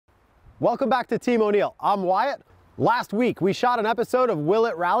Welcome back to Team O'Neill. I'm Wyatt. Last week, we shot an episode of Will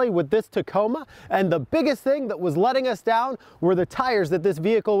It Rally with this Tacoma, and the biggest thing that was letting us down were the tires that this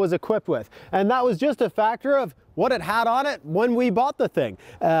vehicle was equipped with. And that was just a factor of what it had on it when we bought the thing.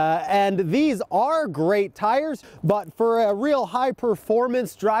 And these are great tires, but for a real high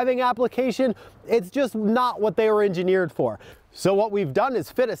performance driving application, it's just not what they were engineered for. So what we've done is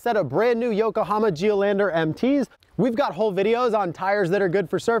fit a set of brand new Yokohama Geolandar MTs. We've got whole videos on tires that are good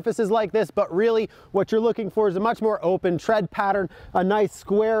for surfaces like this, but really what you're looking for is a much more open tread pattern, a nice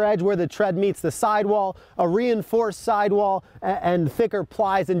square edge where the tread meets the sidewall, a reinforced sidewall, and thicker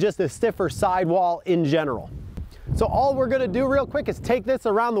plies, and just a stiffer sidewall in general. So all we're gonna do real quick is take this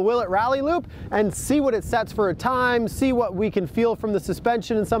around the Will It Rally loop and see what it sets for a time, see what we can feel from the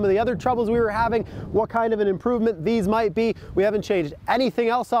suspension and some of the other troubles we were having, what kind of an improvement these might be. We haven't changed anything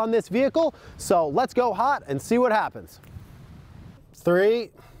else on this vehicle, so let's go hot and see what happens. 3,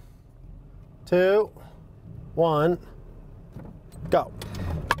 2, 1, go.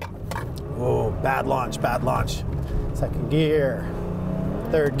 Oh, bad launch, bad launch. Second gear,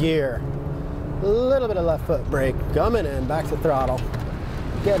 third gear. A little bit of left foot brake coming in, back to throttle.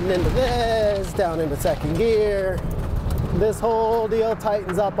 Getting into this, down into second gear. This whole deal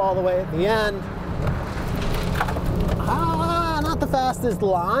tightens up all the way at the end. Not the fastest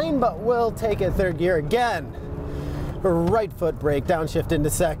line, but we'll take it third gear again. Right foot brake, downshift into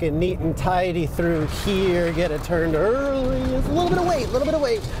second, neat and tidy through here. Get it turned early. It's a little bit of weight, a little bit of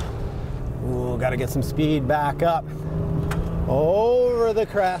weight. Ooh, gotta get some speed back up. Over the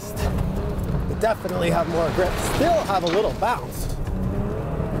crest. Definitely have more grip, still have a little bounce.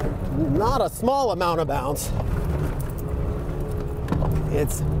 Not a small amount of bounce.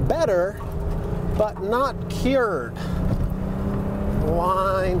 It's better, but not cured.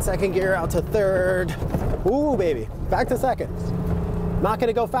 Line, second gear out to third. Ooh, baby, back to second. Not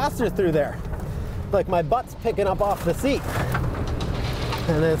gonna go faster through there. Like my butt's picking up off the seat.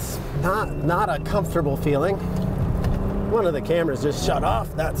 And it's not a comfortable feeling. One of the cameras just shut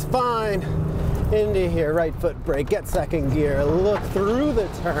off, that's fine. Into here, right foot brake, get second gear, look through the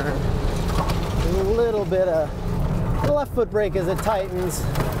turn. A little bit of left foot brake as it tightens.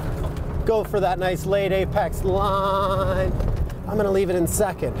 Go for that nice late apex line. I'm gonna leave it in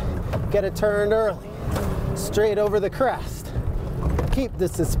second. Get it turned early. Straight over the crest. Keep the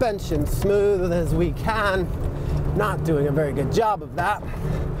suspension smooth as we can. Not doing a very good job of that.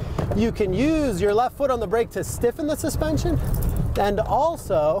 You can use your left foot on the brake to stiffen the suspension and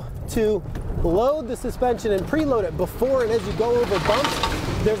also to load the suspension and preload it before and as you go over bumps.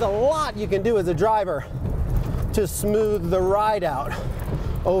 There's a lot you can do as a driver to smooth the ride out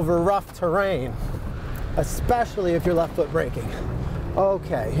over rough terrain, especially if you're left foot braking.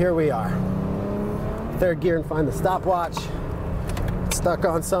 Okay, here we are. Third gear and find the stopwatch. Stuck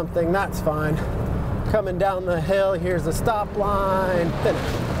on something, that's fine. Coming down the hill, here's the stop line, finish.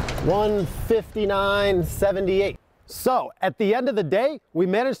 1:59.78. So at the end of the day, we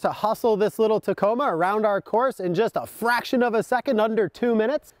managed to hustle this little Tacoma around our course in just a fraction of a second, under 2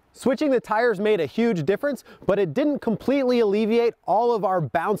 minutes. Switching the tires made a huge difference, but it didn't completely alleviate all of our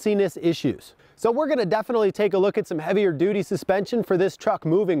bounciness issues. So we're gonna definitely take a look at some heavier duty suspension for this truck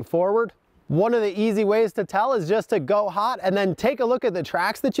moving forward. One of the easy ways to tell is just to go hot and then take a look at the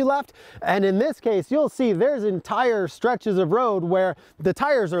tracks that you left. And in this case, you'll see there's entire stretches of road where the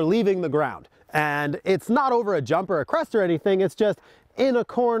tires are leaving the ground. And it's not over a jump or a crest or anything, it's just in a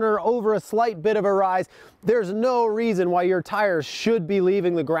corner, over a slight bit of a rise. There's no reason why your tires should be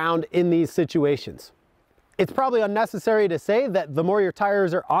leaving the ground in these situations. It's probably unnecessary to say that the more your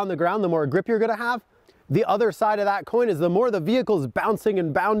tires are on the ground, the more grip you're gonna have. The other side of that coin is the more the vehicle's bouncing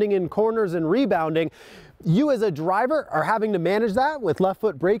and bounding in corners and rebounding, you as a driver are having to manage that with left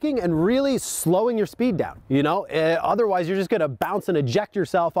foot braking and really slowing your speed down. You know, otherwise you're just gonna bounce and eject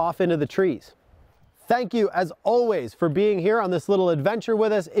yourself off into the trees. Thank you, as always, for being here on this little adventure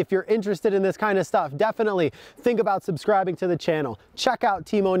with us. If you're interested in this kind of stuff, definitely think about subscribing to the channel. Check out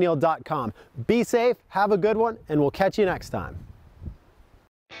teamoneil.com. Be safe, have a good one, and we'll catch you next time.